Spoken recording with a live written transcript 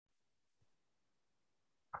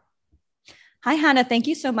Hi, Hannah. Thank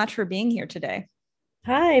you so much for being here today.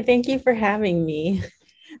 Hi, thank you for having me.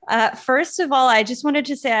 First of all, I just wanted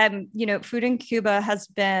to say Food in Cuba has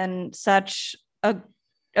been such a,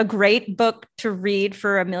 a great book to read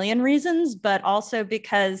for a million reasons, but also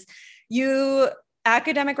because you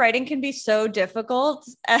academic writing can be so difficult,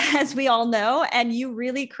 as we all know, and you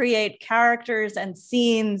really create characters and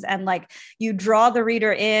scenes and like you draw the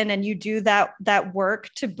reader in and you do that work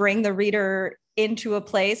to bring the reader into a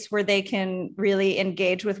place where they can really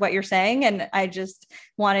engage with what you're saying. And I just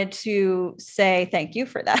wanted to say thank you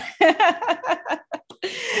for that.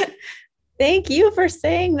 Thank you for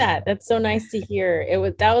saying that. That's so nice to hear.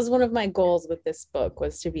 That was one of my goals with this book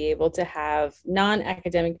was to be able to have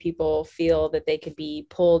non-academic people feel that they could be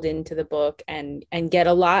pulled into the book and get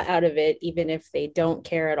a lot out of it, even if they don't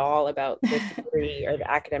care at all about the theory or the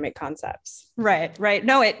academic concepts. Right, right.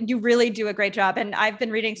 No, you really do a great job. And I've been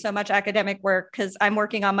reading so much academic work because I'm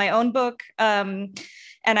working on my own book. And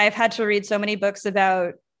I've had to read so many books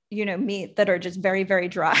about, meat that are just very, very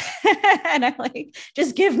dry. And I'm like,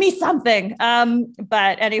 just give me something.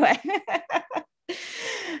 But anyway,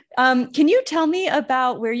 can you tell me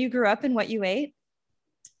about where you grew up and what you ate?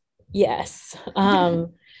 Yes.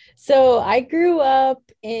 So I grew up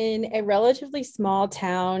in a relatively small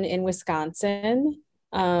town in Wisconsin.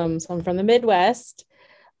 So I'm from the Midwest.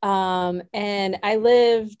 And I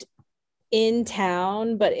lived in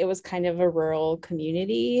town, but it was kind of a rural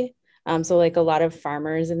community. So like a lot of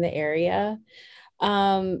farmers in the area.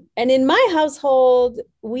 And in my household,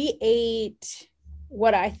 we ate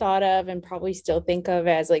what I thought of and probably still think of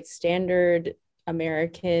as like standard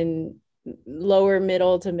American lower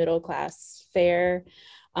middle to middle class fare.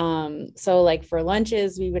 So like for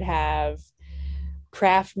lunches, we would have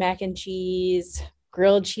Kraft mac and cheese,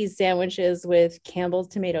 grilled cheese sandwiches with Campbell's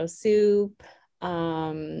tomato soup,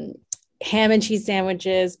 ham and cheese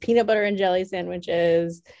sandwiches, peanut butter and jelly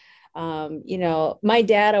sandwiches. My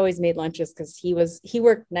dad always made lunches because he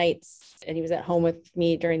worked nights and he was at home with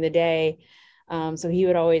me during the day. So he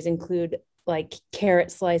would always include like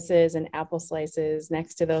carrot slices and apple slices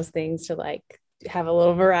next to those things to like have a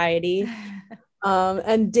little variety.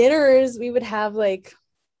 And dinners, we would have like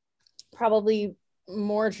probably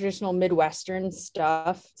more traditional Midwestern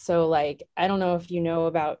stuff. So like, I don't know if you know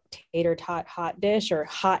about tater tot hot dish or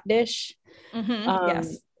hot dish. Um,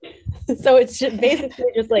 Yes. so it's basically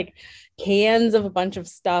just like cans of a bunch of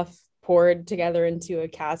stuff poured together into a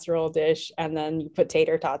casserole dish, and then you put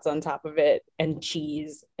tater tots on top of it and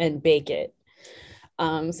cheese and bake it.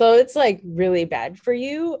 So it's like really bad for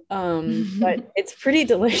you, but it's pretty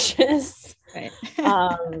delicious. Right.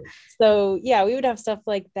 Um, so yeah, we would have stuff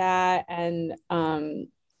like that. And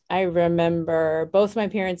I remember both my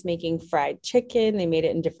parents making fried chicken. They made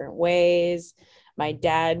it in different ways. My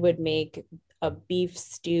dad would make a beef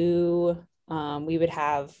stew. We would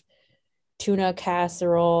have tuna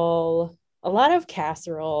casserole, a lot of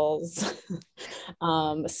casseroles,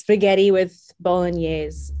 spaghetti with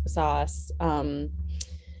bolognese sauce. And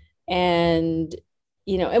and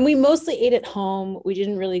we mostly ate at home. We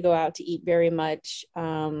didn't really go out to eat very much.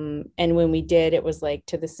 And when we did, it was like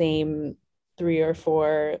to the same three or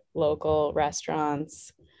four local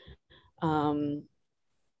restaurants. Um,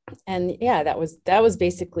 and yeah, that was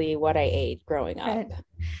basically what I ate growing up. Right.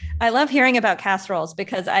 I love hearing about casseroles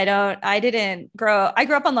because I grew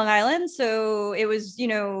up on Long Island. So it was,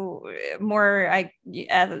 more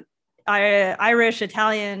Irish,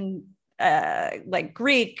 Italian, like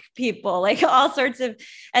Greek people, like all sorts of.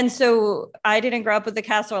 And so I didn't grow up with the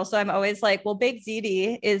casserole. So I'm always like, well, baked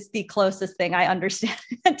ziti is the closest thing I understand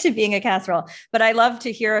to being a casserole. But I love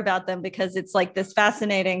to hear about them because it's like this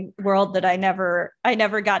fascinating world that I never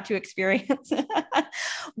got to experience.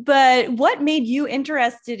 But what made you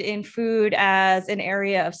interested in food as an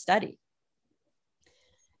area of study?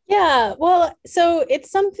 Yeah, well, so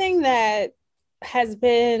it's something that has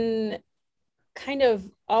been kind of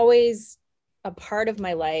always a part of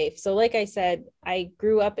my life. So, like I said, I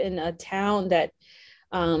grew up in a town that,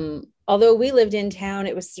 although we lived in town,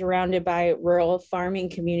 it was surrounded by rural farming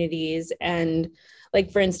communities. And,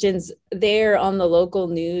 like, for instance, there on the local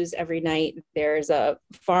news every night, there's a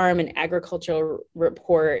farm and agricultural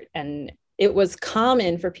report. And it was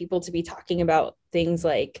common for people to be talking about things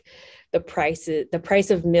like the price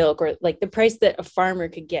of milk, or like the price that a farmer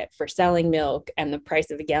could get for selling milk and the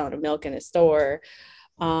price of a gallon of milk in a store.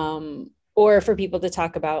 Or for people to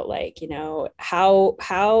talk about like,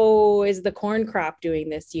 how is the corn crop doing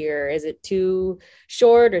this year? Is it too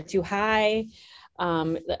short or too high?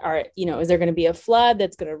 Is there going to be a flood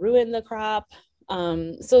that's going to ruin the crop?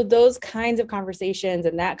 So those kinds of conversations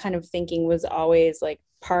and that kind of thinking was always like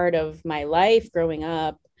part of my life growing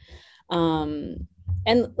up. And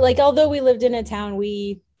like, although we lived in a town,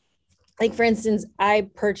 like, for instance, I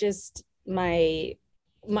purchased my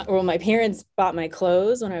parents bought my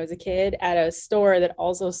clothes when I was a kid at a store that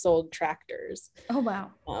also sold tractors. Oh,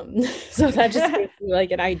 wow. So that just gives you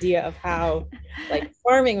like an idea of how like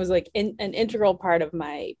farming was like an integral part of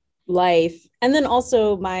my life. And then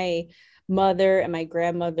also my mother and my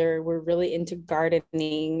grandmother were really into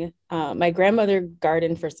gardening. My grandmother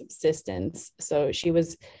gardened for subsistence. So she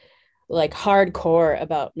was like hardcore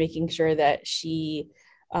about making sure that she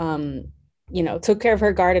took care of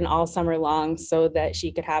her garden all summer long so that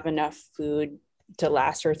she could have enough food to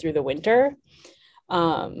last her through the winter.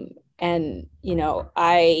 And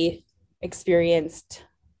I experienced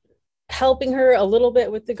helping her a little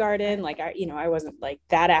bit with the garden. Like I wasn't like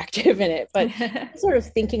that active in it, but sort of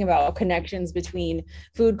thinking about connections between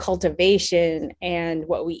food cultivation and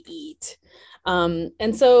what we eat.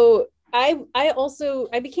 And so I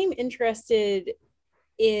became interested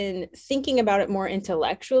in thinking about it more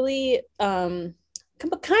intellectually,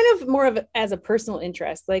 but kind of more of as a personal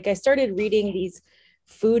interest. Like I started reading these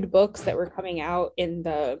food books that were coming out in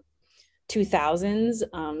the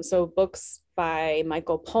 2000s. So books by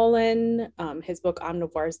Michael Pollan, his book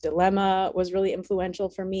Omnivore's Dilemma was really influential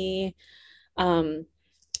for me.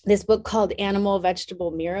 This book called Animal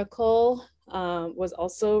Vegetable Miracle was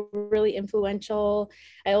also really influential.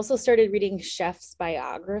 I also started reading chefs'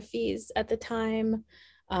 biographies at the time.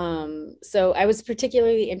 So I was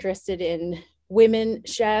particularly interested in women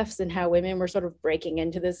chefs and how women were sort of breaking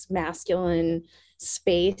into this masculine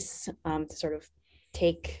space to sort of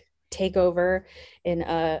take over in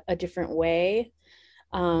a different way.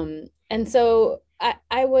 And so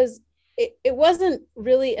I was, it wasn't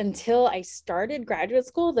really until I started graduate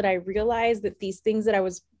school that I realized that these things that I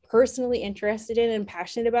was personally interested in and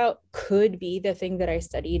passionate about could be the thing that I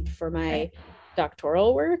studied for my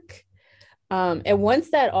doctoral work. And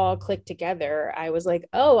once that all clicked together, I was like,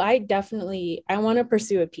 oh, I want to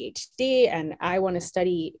pursue a PhD and I want to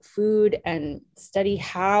study food and study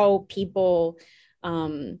how people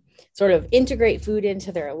sort of integrate food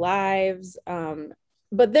into their lives.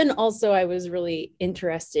 But then also I was really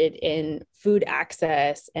interested in food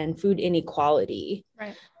access and food inequality.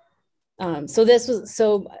 Right. There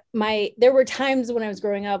were times when I was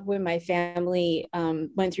growing up when my family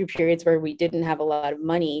went through periods where we didn't have a lot of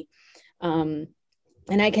money. And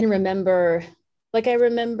I can remember, I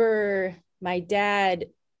remember my dad,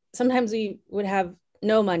 sometimes we would have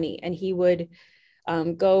no money and he would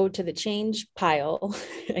go to the change pile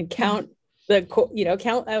and count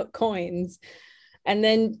out coins. And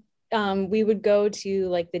then we would go to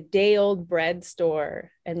like the day old bread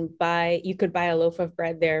store and you could buy a loaf of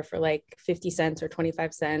bread there for like 50 cents or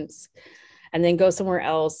 25 cents, and then go somewhere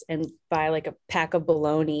else and buy like a pack of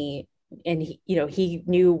bologna. And he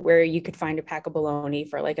knew where you could find a pack of bologna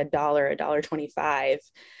for like $1.25.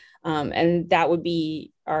 And that would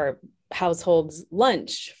be our household's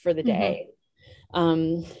lunch for the day.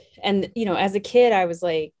 And as a kid, I was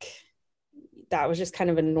like, that was just kind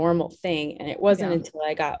of a normal thing. And it wasn't until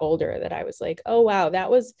I got older that I was like, oh, wow, that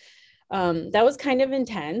was kind of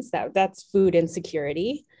intense. That's food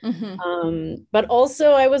insecurity. But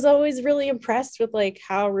also I was always really impressed with like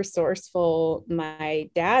how resourceful my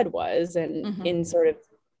dad was and in sort of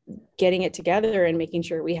getting it together and making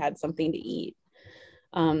sure we had something to eat.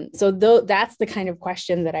 That's the kind of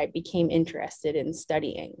question that I became interested in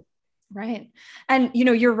studying. Right. And,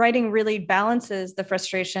 your writing really balances the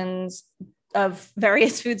frustrations of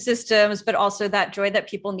various food systems, but also that joy that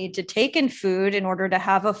people need to take in food in order to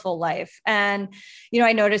have a full life. And,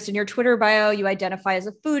 I noticed in your Twitter bio, you identify as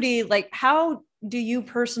a foodie. Like, how do you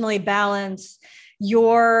personally balance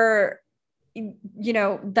your,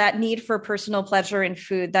 that need for personal pleasure in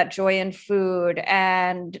food, that joy in food,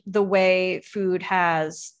 and the way food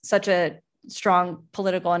has such a strong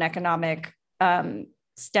political and economic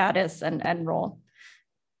status and role?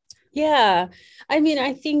 Yeah. I mean,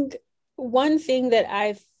 I think one thing that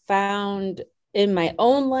I've found in my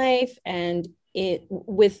own life and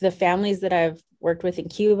with the families that I've worked with in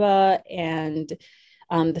Cuba and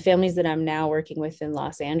the families that I'm now working with in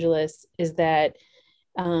Los Angeles is that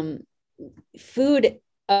food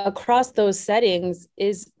across those settings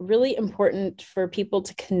is really important for people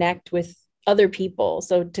to connect with other people.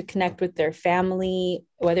 So to connect with their family,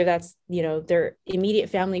 whether that's, their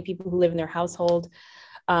immediate family, people who live in their household,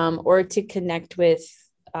 or to connect with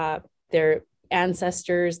their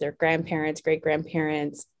ancestors, their grandparents, great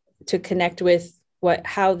grandparents, to connect with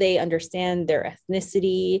how they understand their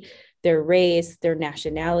ethnicity, their race, their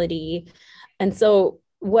nationality. And so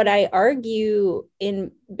what I argue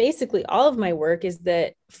in basically all of my work is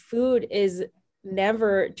that food is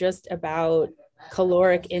never just about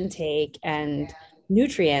caloric intake and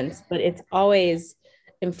nutrients, but it's always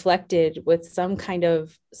inflected with some kind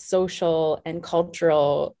of social and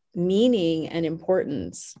cultural meaning and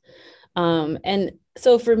importance. And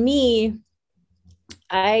so for me,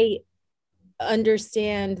 I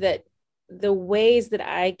understand that the ways that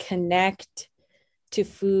I connect to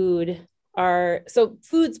food are, so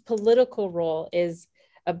food's political role is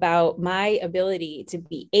about my ability to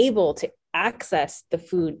be able to access the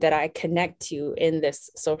food that I connect to in this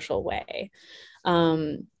social way.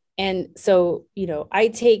 And so, I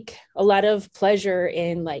take a lot of pleasure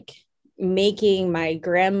in like making my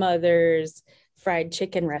grandmother's fried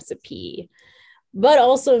chicken recipe, but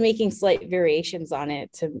also making slight variations on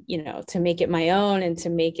it to, to make it my own and to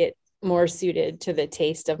make it more suited to the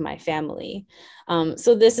taste of my family.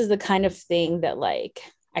 So this is the kind of thing that like,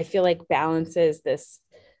 I feel like balances this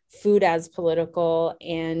food as political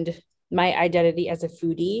and my identity as a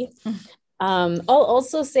foodie. I'll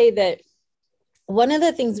also say that one of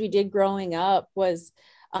the things we did growing up was,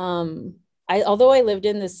 although I lived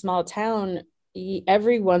in this small town,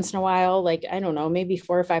 every once in a while, like, I don't know, maybe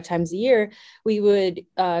 4 or 5 times a year, we would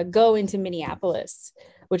go into Minneapolis,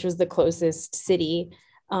 which was the closest city.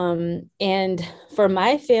 And for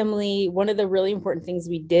my family, one of the really important things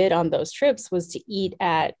we did on those trips was to eat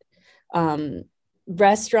at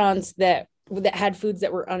restaurants that had foods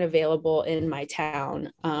that were unavailable in my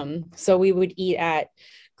town. So we would eat at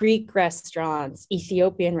Greek restaurants,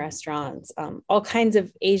 Ethiopian restaurants, all kinds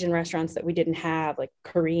of Asian restaurants that we didn't have, like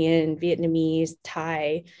Korean, Vietnamese,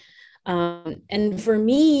 Thai. And for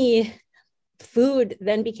me, food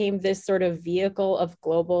then became this sort of vehicle of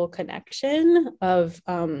global connection, of,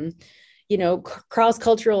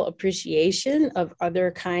 cross-cultural appreciation of other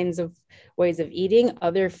kinds of ways of eating,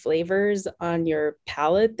 other flavors on your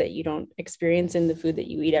palate that you don't experience in the food that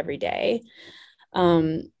you eat every day.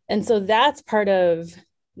 And so that's part of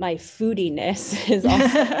my foodiness is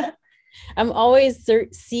also I'm always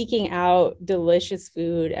seeking out delicious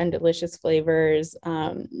food and delicious flavors,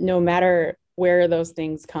 no matter where those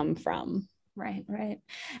things come from. Right, right.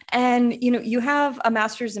 And, you have a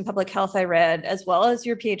master's in public health, I read, as well as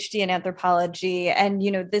your PhD in anthropology. And,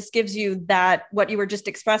 this gives you that, what you were just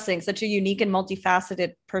expressing, such a unique and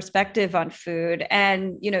multifaceted perspective on food.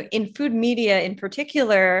 And, in food media in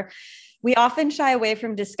particular, we often shy away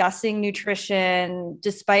from discussing nutrition,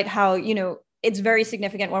 despite how, it's very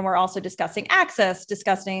significant when we're also discussing access,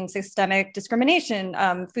 discussing systemic discrimination,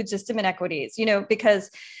 food system inequities,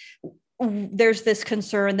 because there's this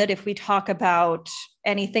concern that if we talk about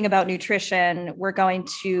anything about nutrition, we're going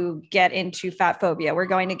to get into fat phobia. We're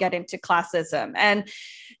going to get into classism. And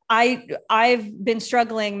I've been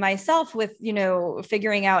struggling myself with,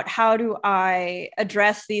 figuring out how do I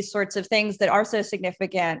address these sorts of things that are so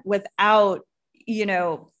significant without,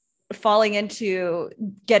 falling into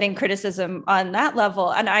getting criticism on that level.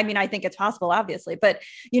 And I mean, I think it's possible, obviously, but,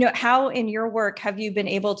 how in your work have you been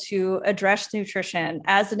able to address nutrition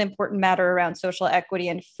as an important matter around social equity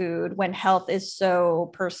and food when health is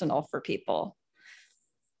so personal for people?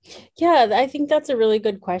 Yeah, I think that's a really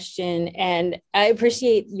good question. And I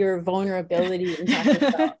appreciate your vulnerability in talking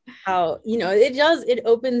about how, it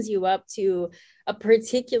opens you up to a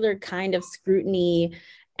particular kind of scrutiny.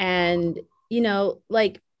 And,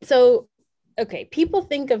 okay, people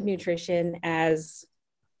think of nutrition as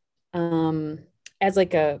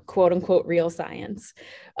like a quote unquote real science.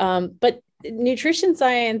 But nutrition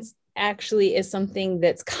science actually is something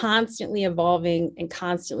that's constantly evolving and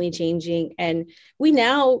constantly changing. And we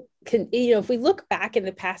now can, if we look back in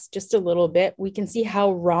the past just a little bit, we can see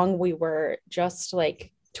how wrong we were just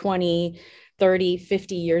like 20, 30,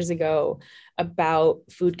 50 years ago about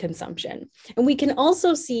food consumption. And we can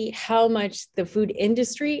also see how much the food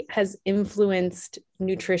industry has influenced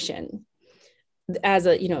nutrition as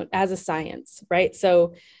a science, right?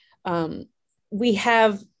 So we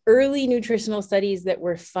have early nutritional studies that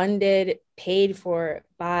were funded, paid for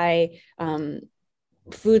by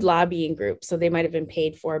food lobbying groups. So they might have been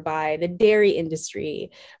paid for by the dairy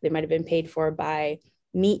industry. They might have been paid for by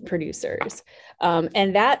meat producers.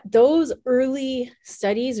 And those early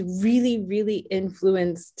studies really, really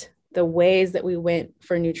influenced the ways that we went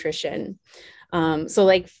for nutrition. So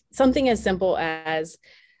like something as simple as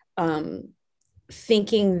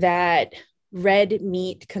thinking that red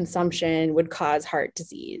meat consumption would cause heart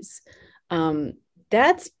disease.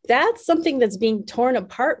 That's something that's being torn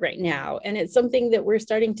apart right now. And it's something that we're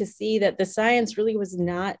starting to see that the science really was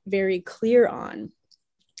not very clear on.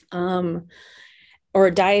 Or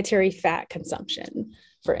dietary fat consumption,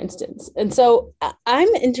 for instance. And so I'm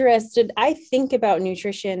interested, I think about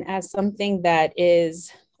nutrition as something that is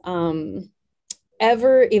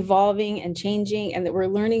ever evolving and changing, and that we're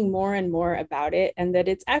learning more and more about it, and that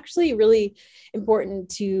it's actually really important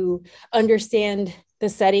to understand the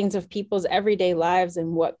settings of people's everyday lives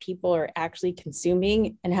and what people are actually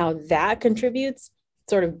consuming and how that contributes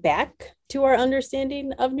sort of back to our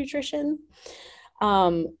understanding of nutrition.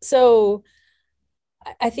 So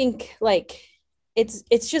I think like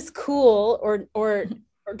it's just cool or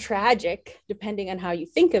tragic, depending on how you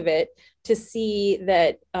think of it, to see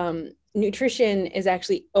that nutrition is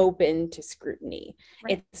actually open to scrutiny.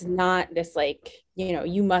 Right. It's not this like, you know,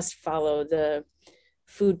 you must follow the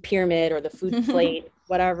food pyramid or the food plate,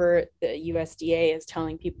 whatever the USDA is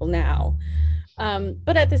telling people now.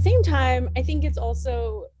 But at the same time, I think it's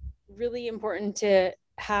also really important to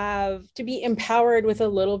be empowered with a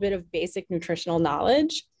little bit of basic nutritional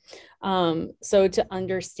knowledge. So to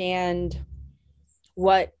understand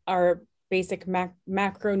what our basic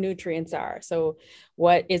macronutrients are. So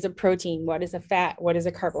what is a protein? What is a fat? What is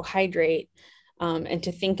a carbohydrate? And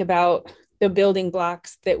to think about the building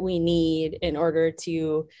blocks that we need in order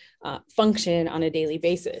to function on a daily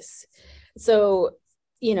basis. So,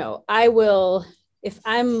 you know, I will, if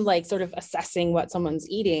I'm like sort of assessing what someone's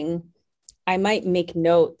eating, I might make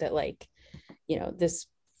note that like, you know,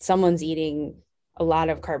 someone's eating a lot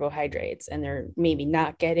of carbohydrates and they're maybe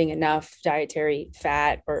not getting enough dietary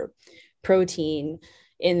fat or protein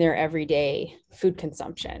in their everyday food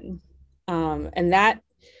consumption. And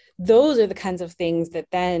those are the kinds of things that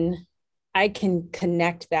then I can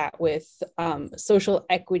connect that with social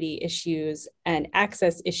equity issues and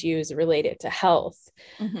access issues related to health,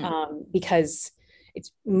 because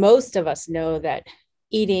most of us know that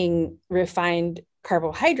eating refined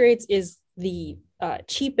carbohydrates is the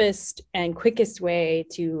cheapest and quickest way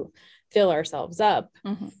to fill ourselves up.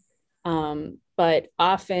 But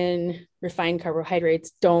often refined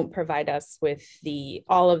carbohydrates don't provide us with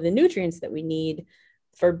all of the nutrients that we need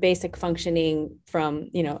for basic functioning, from,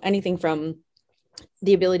 you know, anything from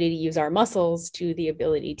the ability to use our muscles to the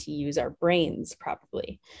ability to use our brains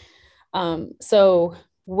properly. So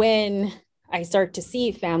when I start to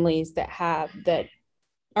see families that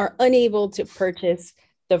are unable to purchase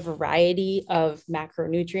the variety of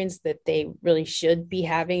macronutrients that they really should be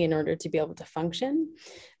having in order to be able to function,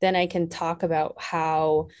 then I can talk about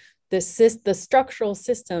how the structural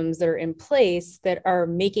systems that are in place that are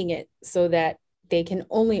making it so that they can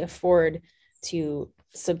only afford to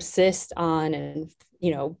subsist on and,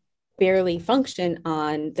 you know, barely function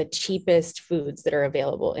on the cheapest foods that are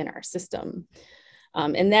available in our system.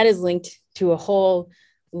 And that is linked to a whole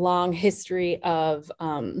long history of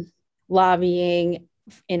lobbying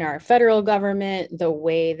in our federal government, the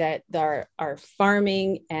way that our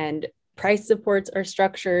farming and price supports are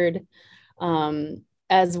structured,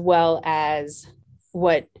 as well as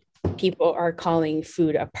what people are calling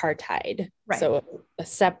food apartheid. Right. So a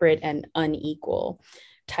separate and unequal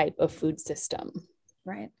type of food system.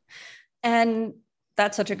 Right. And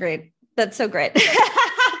that's so great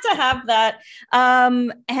to have that.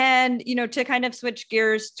 And, you know, to kind of switch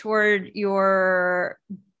gears toward your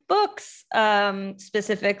books,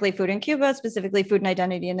 specifically Food in Cuba, specifically Food and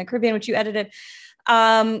Identity in the Caribbean, which you edited.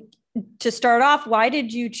 To start off, why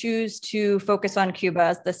did you choose to focus on Cuba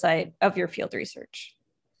as the site of your field research?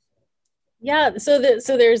 Yeah, so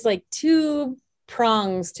there's like two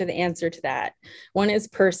prongs to the answer to that. One is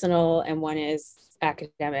personal and one is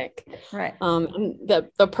academic. Right.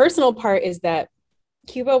 The personal part is that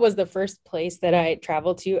Cuba was the first place that I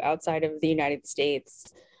traveled to outside of the United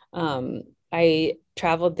States. I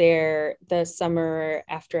traveled there the summer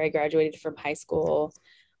after I graduated from high school.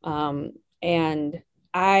 And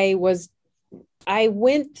I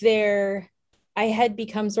went there. I had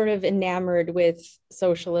become sort of enamored with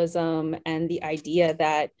socialism and the idea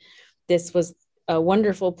that this was a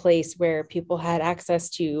wonderful place where people had access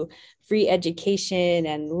to free education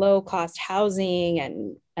and low cost housing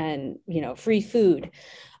and you know, free food.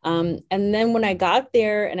 And then when I got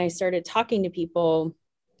there and I started talking to people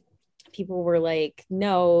were like,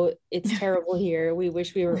 no, it's terrible here. We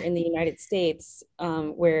wish we were in the United States,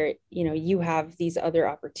 where, you know, you have these other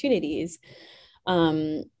opportunities.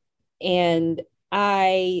 And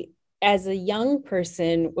I, as a young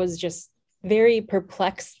person, was just very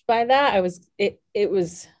perplexed by that. It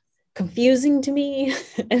was confusing to me.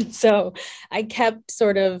 And so I kept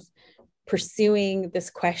sort of pursuing this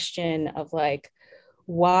question of like,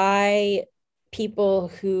 why people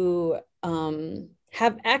who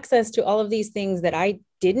have access to all of these things that I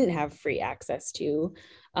didn't have free access to,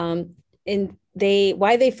 and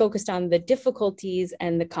why they focused on the difficulties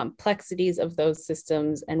and the complexities of those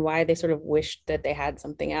systems, and why they sort of wished that they had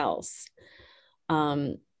something else.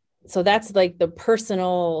 So that's like the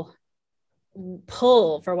personal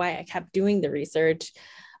pull for why I kept doing the research.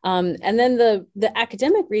 And then the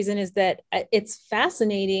academic reason is that it's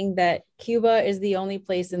fascinating that Cuba is the only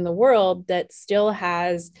place in the world that still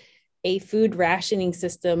has a food rationing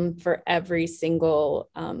system for every single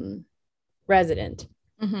resident.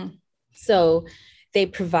 Mm-hmm. So they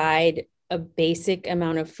provide a basic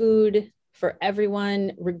amount of food for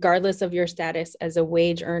everyone, regardless of your status as a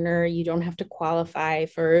wage earner. You don't have to qualify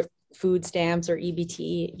for food stamps or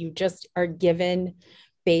EBT. You just are given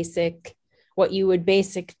basic, what you would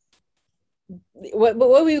basic,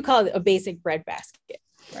 what we would call a basic bread basket.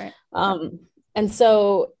 Right. And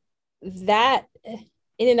so that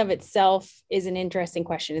in and of itself is an interesting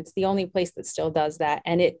question. It's the only place that still does that.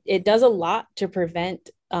 And it does a lot to prevent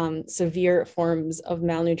severe forms of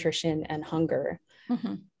malnutrition and hunger.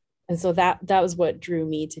 Mm-hmm. And so that was what drew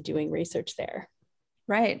me to doing research there.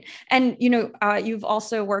 Right. And, you've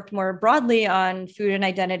also worked more broadly on food and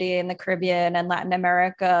identity in the Caribbean and Latin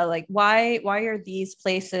America. Like, why are these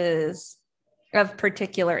places of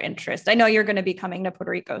particular interest? I know you're going to be coming to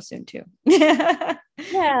Puerto Rico soon too.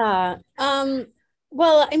 Yeah.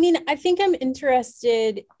 Well, I mean, I think I'm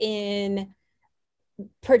interested in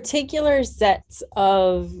particular sets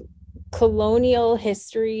of colonial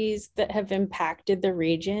histories that have impacted the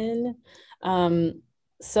region.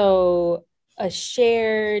 So a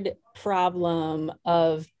shared problem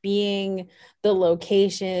of being the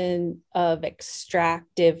location of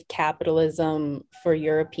extractive capitalism for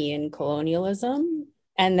European colonialism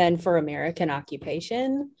and then for American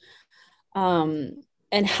occupation.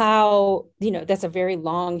 And how, that's a very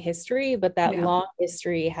long history, but that long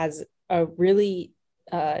history has a really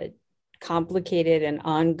complicated and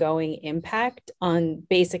ongoing impact on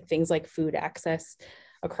basic things like food access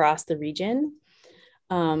across the region.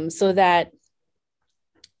 So that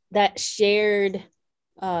shared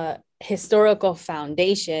historical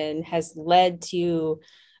foundation has led to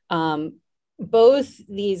both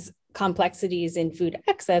these complexities in food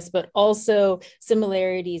access, but also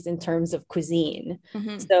similarities in terms of cuisine.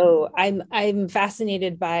 Mm-hmm. So I'm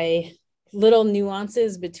fascinated by little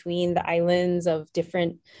nuances between the islands of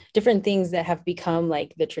different things that have become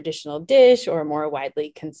like the traditional dish or more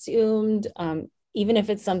widely consumed, even if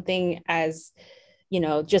it's something as,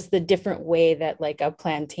 just the different way that like a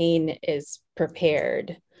plantain is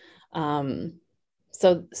prepared. So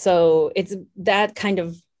it's that kind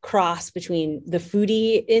of cross between the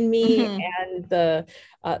foodie in me mm-hmm. and the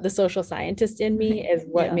social scientist in me is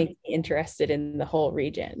what makes me interested in the whole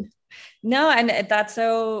region. No, and that's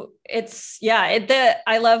so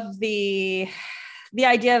I love the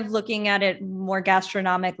idea of looking at it more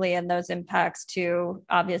gastronomically and those impacts too,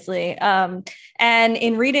 obviously. And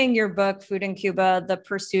in reading your book, Food in Cuba, The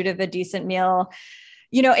Pursuit of a Decent Meal,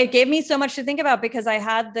 it gave me so much to think about because I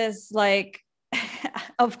had this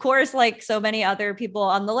of course, like so many other people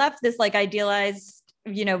on the left, this like idealized,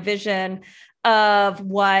 vision of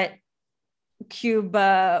what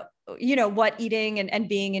Cuba, what eating and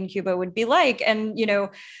being in Cuba would be like. And,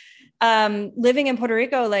 living in Puerto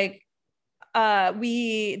Rico, like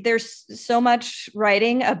there's so much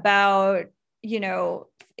writing about,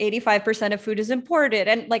 85% of food is imported.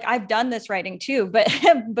 And like, I've done this writing too, but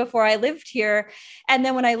before I lived here. And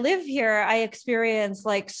then when I live here, I experience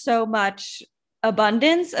like so much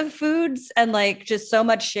abundance of foods and like just so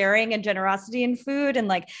much sharing and generosity in food. And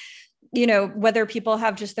like, whether people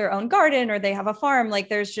have just their own garden or they have a farm, like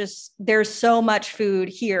there's so much food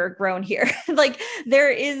here grown here. Like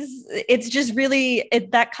it's just really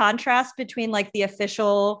that contrast between like the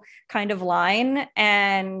official kind of line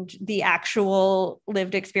and the actual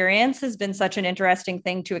lived experience has been such an interesting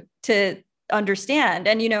thing to understand.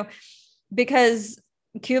 And, because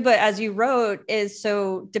Cuba, as you wrote, is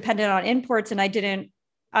so dependent on imports. And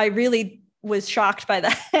I really was shocked by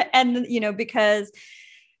that. And, because,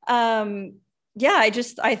 I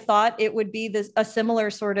thought it would be a similar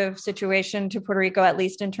sort of situation to Puerto Rico, at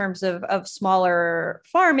least in terms of smaller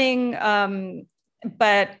farming.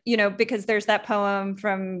 But, because there's that poem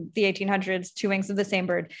from the 1800s, Two Wings of the Same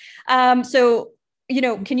Bird. So,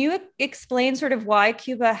 can you explain sort of why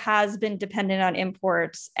Cuba has been dependent on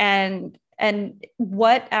imports and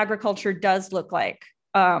what agriculture does look like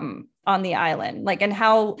on the island, like, and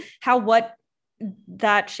how what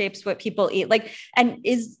that shapes what people eat, like, and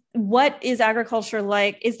what is agriculture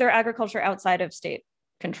like? Is there agriculture outside of state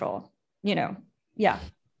control? Yeah.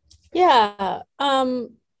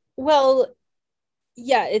 Well,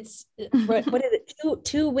 yeah, it's what is it?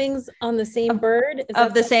 Two wings on the same bird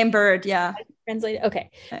of the same bird. Yeah. Translated. Okay.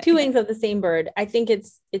 Two wings of the same bird. I think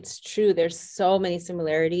it's true. There's so many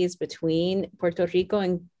similarities between Puerto Rico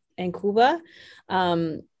and Cuba.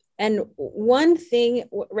 And one thing,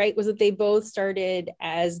 right, was that they both started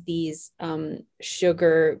as these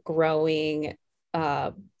sugar growing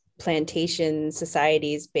plantation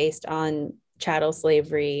societies based on chattel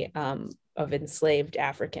slavery of enslaved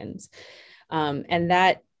Africans. And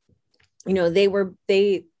that, they were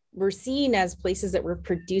seen as places that were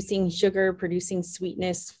producing sugar, producing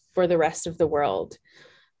sweetness for the rest of the world.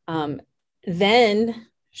 Then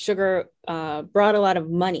sugar brought a lot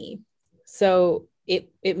of money. So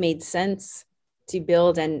it made sense to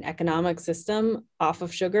build an economic system off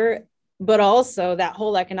of sugar, but also that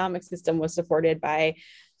whole economic system was supported by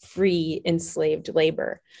free enslaved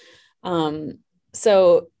labor.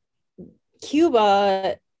 So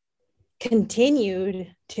Cuba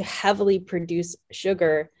continued to heavily produce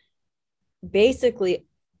sugar basically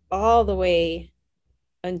all the way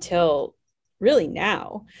until really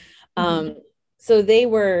now. So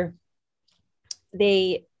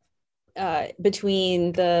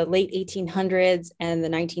between the late 1800s and the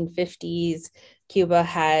 1950s, Cuba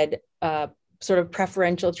had sort of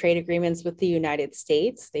preferential trade agreements with the United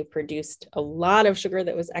States. They produced a lot of sugar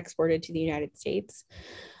that was exported to the United States.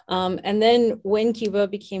 And then when Cuba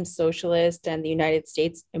became socialist and the United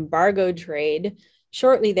States embargoed trade,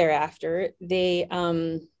 shortly thereafter, they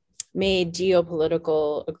made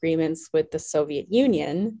geopolitical agreements with the Soviet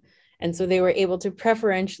Union. And so they were able to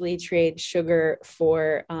preferentially trade sugar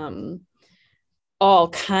for all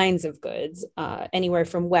kinds of goods, anywhere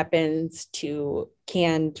from weapons to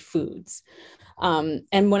canned foods.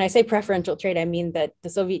 And when I say preferential trade, I mean that the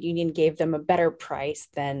Soviet Union gave them a better price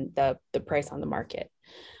than the price on the market.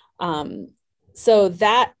 So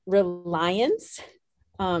that reliance,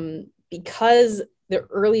 because the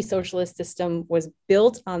early socialist system was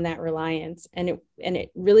built on that reliance, and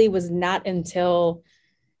it really was not until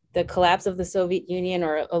the collapse of the Soviet Union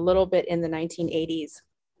or a little bit in the 1980s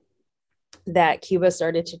that Cuba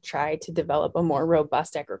started to try to develop a more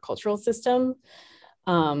robust agricultural system.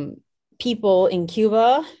 People in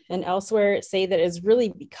Cuba and elsewhere say that it's really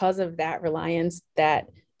because of that reliance that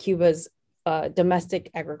Cuba's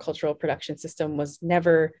domestic agricultural production system was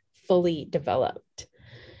never fully developed.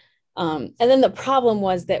 And then the problem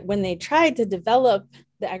was that when they tried to develop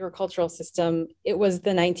the agricultural system, it was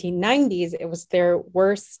the 1990s. It was their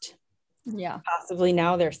worst, possibly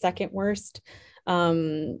now their second worst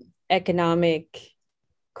economic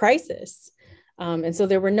crisis. And so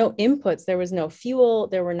there were no inputs, there was no fuel,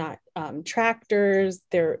 there were not tractors,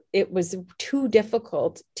 it was too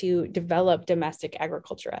difficult to develop domestic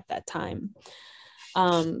agriculture at that time.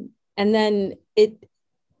 And then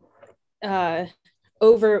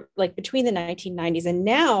over like between the 1990s and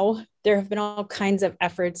now, there have been all kinds of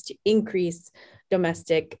efforts to increase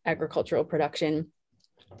domestic agricultural production.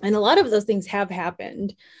 And a lot of those things have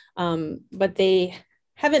happened, but they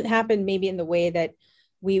haven't happened maybe in the way that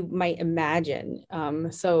we might imagine.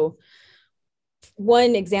 So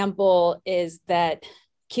one example is that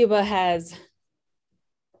Cuba has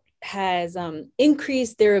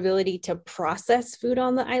increased their ability to process food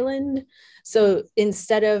on the island. So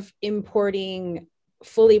instead of importing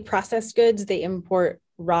fully processed goods, they import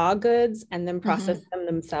raw goods and then process them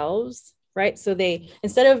themselves, right? So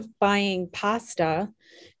instead of buying pasta,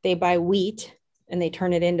 they buy wheat and they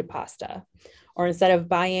turn it into pasta. Or instead of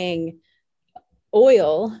buying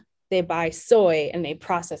oil, they buy soy and they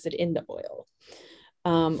process it into oil.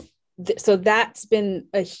 So that's been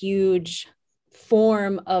a huge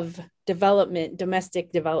form of development,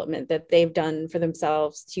 domestic development, that they've done for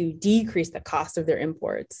themselves to decrease the cost of their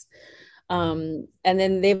imports. And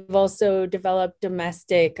then they've also developed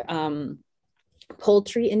domestic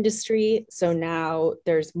poultry industry. So now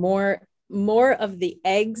there's more of the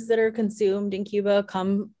eggs that are consumed in Cuba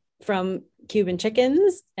come from Cuban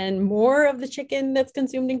chickens, and more of the chicken that's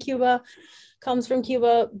consumed in Cuba comes from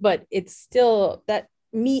Cuba, but it's still, that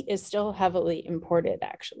meat is still heavily imported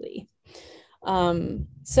actually.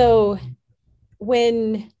 So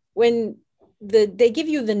when they give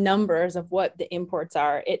you the numbers of what the imports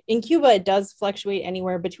are, in Cuba, it does fluctuate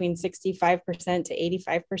anywhere between 65% to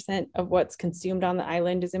 85% of what's consumed on the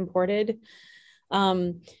island is imported.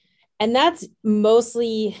 And that's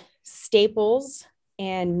mostly staples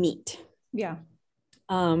and meat. Yeah.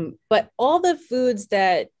 But all the foods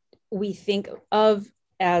that we think of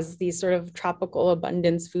as these sort of tropical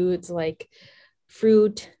abundance foods, like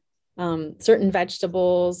fruit, certain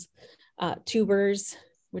vegetables, tubers,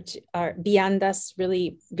 which are viandas,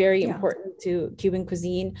 really very important to Cuban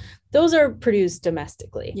cuisine, those are produced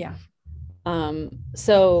domestically. Yeah.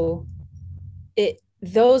 So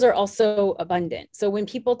those are also abundant. So when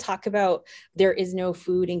people talk about there is no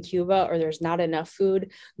food in Cuba or there's not enough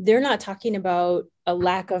food, they're not talking about a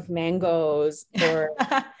lack of mangoes or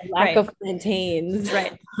a lack Right. of plantains.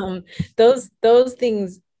 Right. Those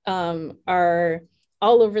things are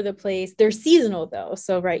all over the place. They're seasonal though.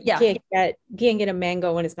 So right, Yeah. you can't get a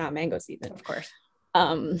mango when it's not mango season. Of course.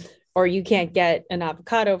 Or you can't get an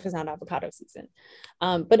avocado if it's not avocado season.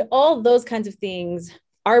 But all those kinds of things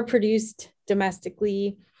are produced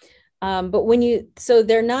domestically. But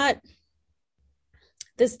they're not,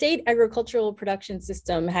 the state agricultural production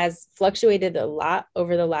system has fluctuated a lot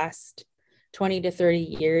over the last 20 to 30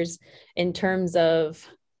 years in terms of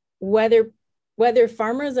whether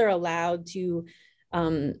farmers are allowed to,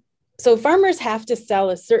 so farmers have to sell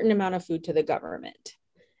a certain amount of food to the government.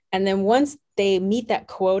 And then once they meet that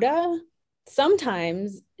quota,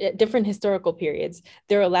 sometimes at different historical periods,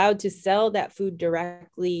 they're allowed to sell that food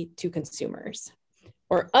directly to consumers.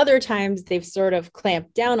 Or other times they've sort of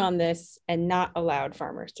clamped down on this and not allowed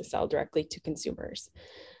farmers to sell directly to consumers.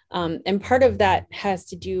 And part of that has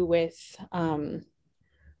to do with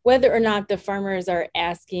whether or not the farmers are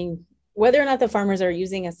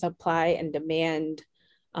using a supply and demand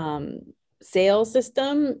sales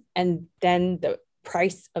system, and then the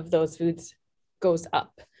price of those foods goes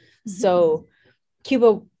up. Mm-hmm. So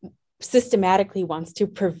Cuba systematically wants to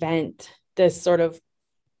prevent this sort of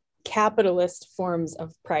capitalist forms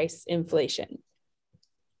of price inflation.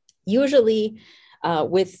 Usually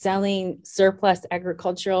with selling surplus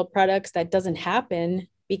agricultural products, that doesn't happen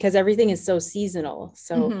because everything is so seasonal.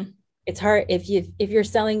 So it's hard if you're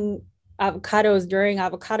selling avocados during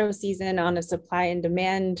avocado season on a supply and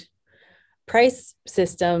demand price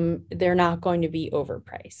system, they're not going to be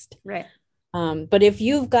overpriced. Right. But if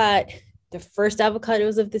you've got the first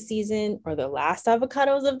avocados of the season or the last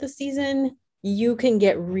avocados of the season, you can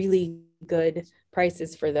get really good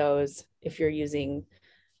prices for those if you're using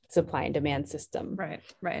supply and demand system. Right.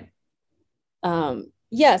 Right.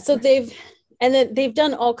 So they've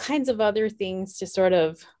done all kinds of other things to sort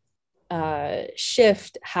of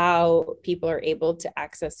shift how people are able to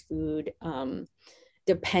access food,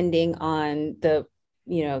 depending on the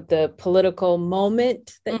political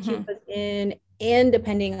moment that Cuba's in, and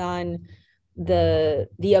depending on the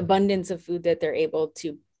abundance of food that they're able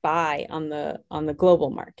to buy on the global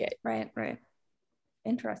market. Right.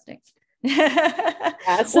 Interesting.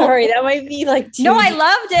 Sorry, that might be like no, I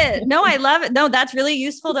loved it. No, I love it. No, that's really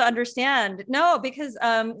useful to understand. No, because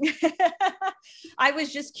I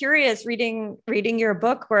was just curious reading your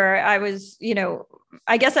book, where I was,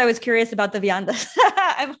 I guess I was curious about the viandas.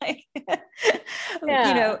 I'm like,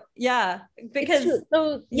 because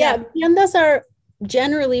viandas are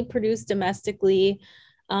generally produced domestically.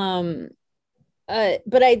 But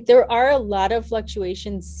there are a lot of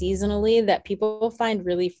fluctuations seasonally that people find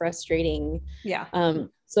really frustrating. Yeah.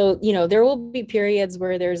 So, there will be periods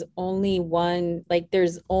where there's only malanga,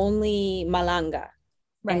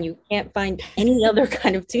 right, and you can't find any other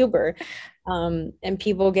kind of tuber. And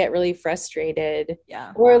people get really frustrated.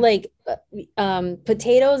 Yeah. Or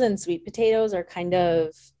potatoes and sweet potatoes are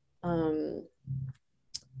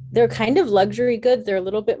they're kind of luxury goods. They're a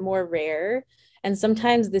little bit more rare. And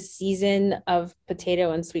sometimes the season of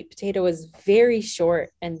potato and sweet potato is very short,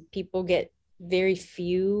 and people get very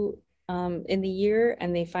few in the year,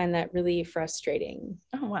 and they find that really frustrating.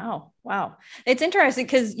 Oh, wow. It's interesting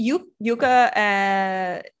because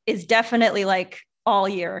yuca is definitely like all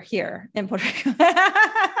year here in Puerto Rico.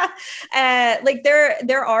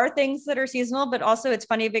 There are things that are seasonal, but also it's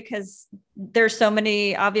funny because there's so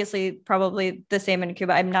many, obviously probably the same in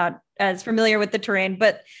Cuba. I'm not as familiar with the terrain,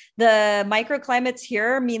 but the microclimates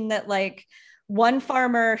here mean that one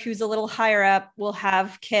farmer who's a little higher up will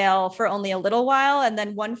have kale for only a little while, and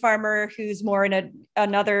then one farmer who's more in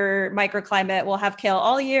another microclimate will have kale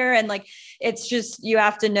all year. And it's just, you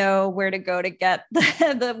have to know where to go to get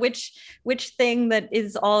the which thing that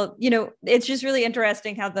is all, it's just really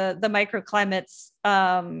interesting how the microclimates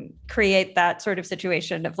create that sort of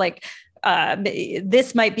situation of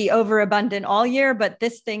this might be overabundant all year, but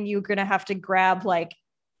this thing you're going to have to grab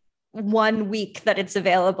 1 week that it's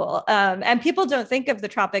available. And people don't think of the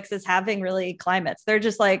tropics as having really climates. They're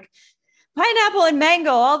just like pineapple and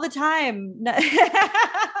mango all the time.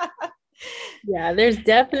 Yeah, there's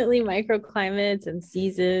definitely microclimates and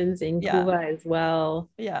seasons in Cuba as well.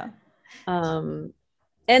 Yeah. And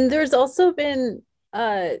there's also been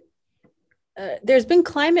there's been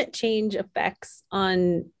climate change effects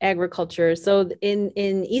on agriculture. So in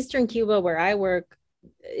Eastern Cuba, where I work,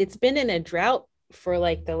 it's been in a drought for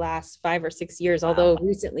the last 5 or 6 years, although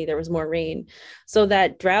recently there was more rain. So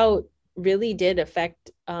that drought really did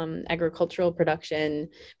affect agricultural production,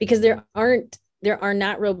 because there are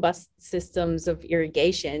not robust systems of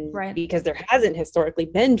irrigation, Right. because there hasn't historically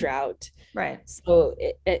been drought. Right. So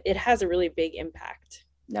it has a really big impact.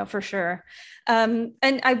 No, for sure. And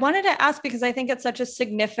I wanted to ask, because I think it's such a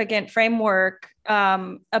significant framework,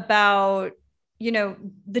 about,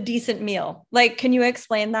 the decent meal. Like, can you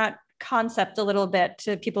explain that concept a little bit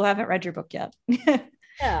to people who haven't read your book yet?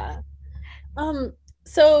 Yeah.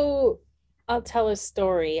 So I'll tell a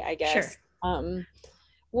story, I Sure. guess.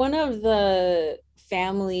 One of the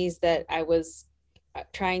families that I was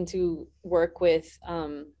trying to work with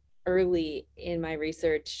early in my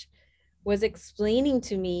research was explaining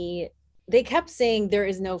to me, they kept saying, there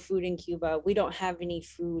is no food in Cuba. We don't have any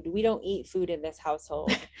food. We don't eat food in this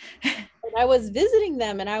household. And I was visiting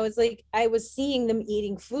them and I was like, I was seeing them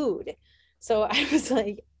eating food. So I was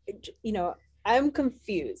like, I'm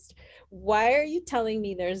confused. Why are you telling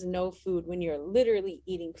me there's no food when you're literally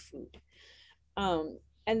eating food?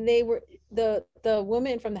 And they were, the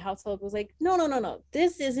woman from the household was like, no,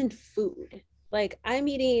 this isn't food. Like, I'm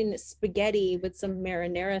eating spaghetti with some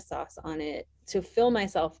marinara sauce on it to fill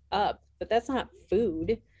myself up, but that's not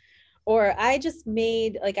food. Or I just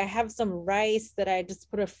made, like, I have some rice that I just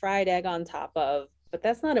put a fried egg on top of, but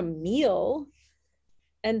that's not a meal.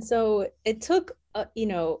 And so it took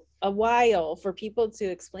a while for people to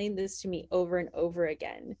explain this to me over and over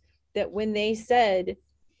again, that when they said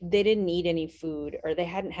they didn't eat any food or they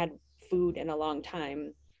hadn't had food in a long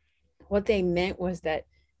time, what they meant was that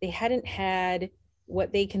they hadn't had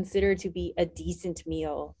what they consider to be a decent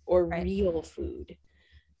meal or Right. real food.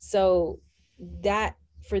 So that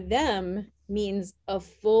for them means a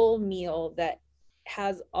full meal that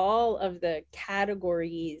has all of the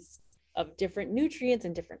categories of different nutrients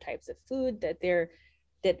and different types of food that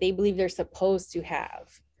they believe they're supposed to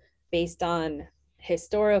have based on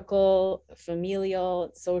historical,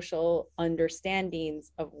 familial, social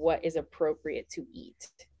understandings of what is appropriate to eat.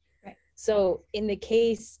 Right. So in the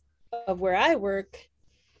case of where I work,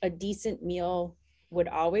 a decent meal would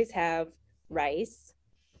always have rice,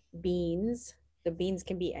 beans. The beans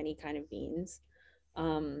can be any kind of beans.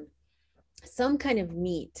 Some kind of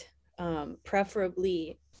meat,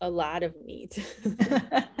 preferably a lot of meat.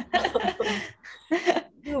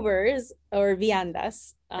 Tubers or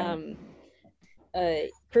viandas,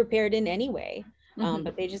 prepared in any way,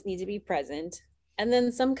 but they just need to be present. And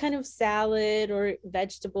then some kind of salad or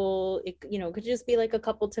vegetable. It could just be like a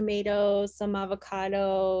couple tomatoes, some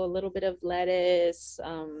avocado, a little bit of lettuce,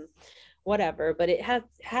 whatever. But it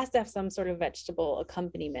has to have some sort of vegetable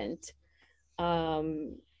accompaniment.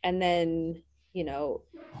 And then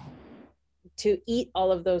to eat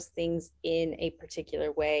all of those things in a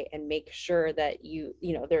particular way and make sure that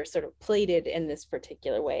they're sort of plated in this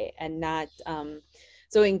particular way and not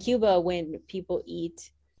so in Cuba, when people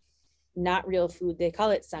eat not real food, they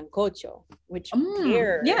call it sancocho, which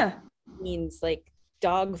Yeah. means like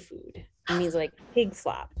dog food. It means like pig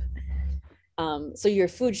slop. So your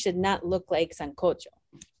food should not look like sancocho.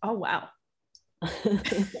 Oh, wow.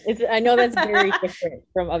 I know that's very different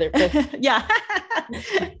from other places. Yeah.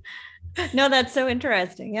 No, that's so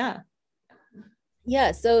interesting.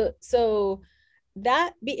 Yeah. So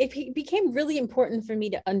that it became really important for me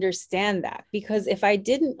to understand that, because if I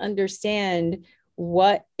didn't understand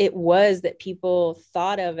what it was that people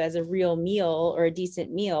thought of as a real meal or a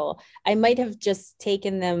decent meal, I might have just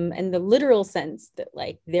taken them in the literal sense that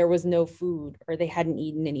like there was no food or they hadn't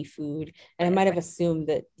eaten any food, and I might have assumed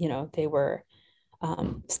that they were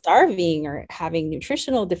starving or having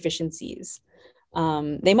nutritional deficiencies.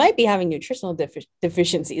 They might be having nutritional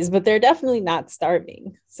deficiencies, but they're definitely not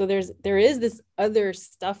starving. So there is this other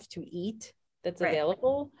stuff to eat that's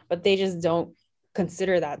available, but they just don't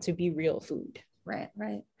consider that to be real food.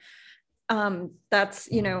 Right. That's,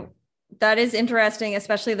 that is interesting,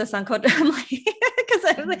 especially the sancocho.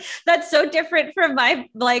 Because that's so different from my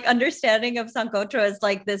understanding of sancocho as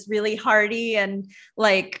like this really hearty and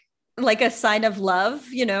like a sign of love,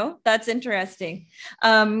 that's interesting.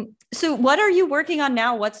 So what are you working on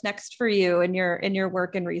now? What's next for you in your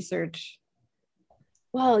work and research?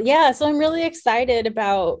 Well, yeah, so I'm really excited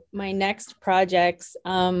about my next projects.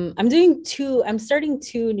 I'm starting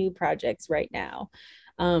two new projects right now.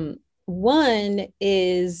 One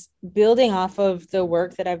is building off of the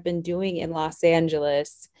work that I've been doing in Los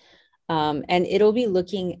Angeles. And it'll be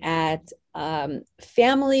looking at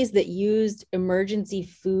families that used emergency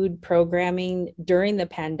food programming during the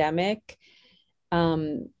pandemic.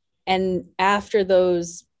 And after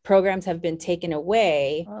those programs have been taken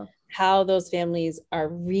away, how those families are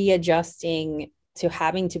readjusting to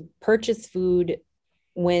having to purchase food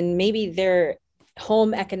when maybe their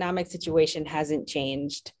home economic situation hasn't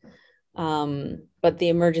changed, but the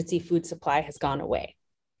emergency food supply has gone away.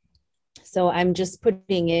 So I'm just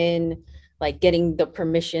putting in, like, getting the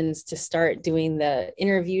permissions to start doing the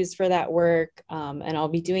interviews for that work. And I'll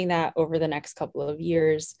be doing that over the next couple of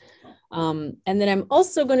years. And then I'm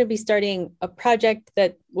also going to be starting a project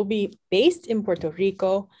that will be based in Puerto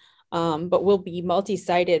Rico, but will be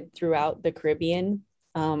multi-sited throughout the Caribbean,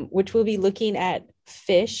 which will be looking at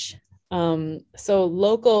fish. So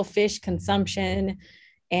local fish consumption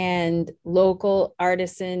and local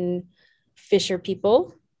artisan fisher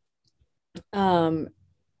people.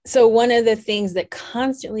 So one of the things that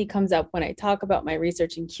constantly comes up when I talk about my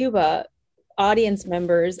research in Cuba, audience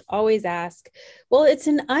members always ask, well, it's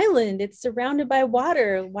an island, it's surrounded by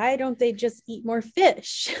water. Why don't they just eat more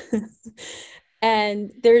fish?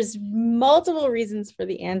 And there's multiple reasons for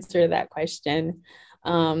the answer to that question.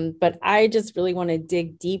 But I just really want to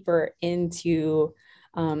dig deeper into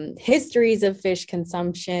histories of fish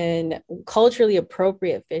consumption, culturally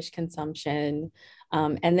appropriate fish consumption,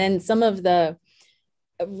 and then some of the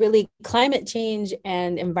really climate change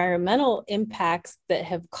and environmental impacts that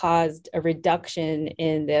have caused a reduction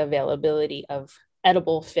in the availability of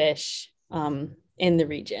edible fish in the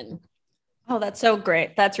region. Oh, that's so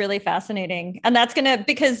great. That's really fascinating. And that's going to,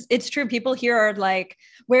 because it's true. People here are like,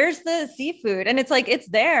 where's the seafood? And it's like, it's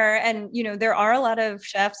there. And, you know, there are a lot of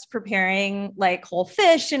chefs preparing like whole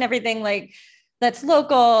fish and everything like that's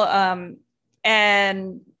local.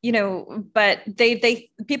 And, you know, but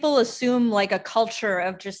people assume like a culture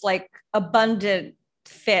of just like abundant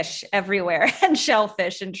fish everywhere and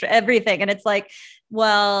shellfish and everything. And it's like,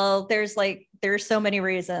 well, there's so many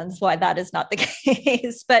reasons why that is not the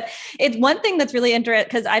case. But it's one thing that's really interesting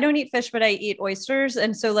because I don't eat fish, but I eat oysters.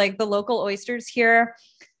 And so like the local oysters here,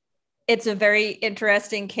 it's a very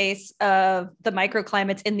interesting case of the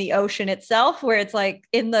microclimates in the ocean itself, where it's like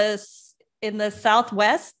in the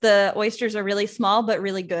Southwest, the oysters are really small, but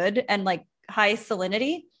really good and like high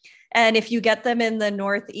salinity. And if you get them in the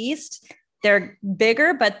Northeast, they're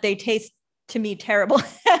bigger, but they taste to me terrible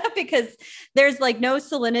because there's like no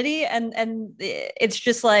salinity and it's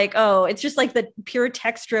just like, oh, it's just like the pure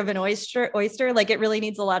texture of an oyster. Like it really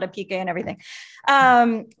needs a lot of pique and everything.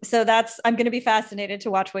 So I'm going to be fascinated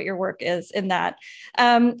to watch what your work is in that.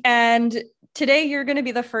 And today you're going to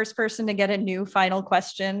be the first person to get a new final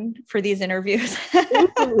question for these interviews.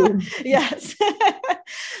 Yes.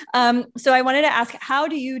 So I wanted to ask, how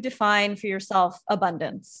do you define for yourself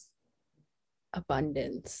abundance?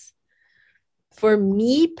 Abundance. For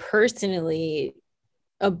me personally,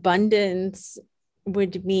 abundance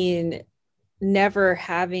would mean never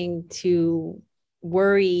having to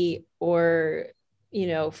worry or, you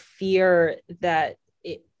know, fear that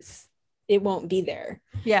it won't be there.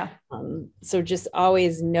 Yeah. So just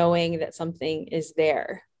always knowing that something is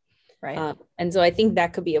there. Right. And so I think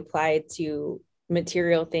that could be applied to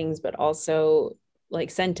material things, but also like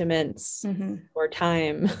sentiments or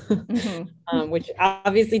time, which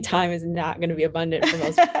obviously time is not going to be abundant for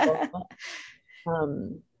most people.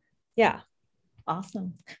 Yeah.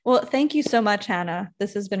 Awesome. Well, thank you so much, Hanna.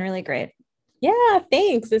 This has been really great. Yeah,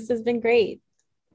 thanks. This has been great.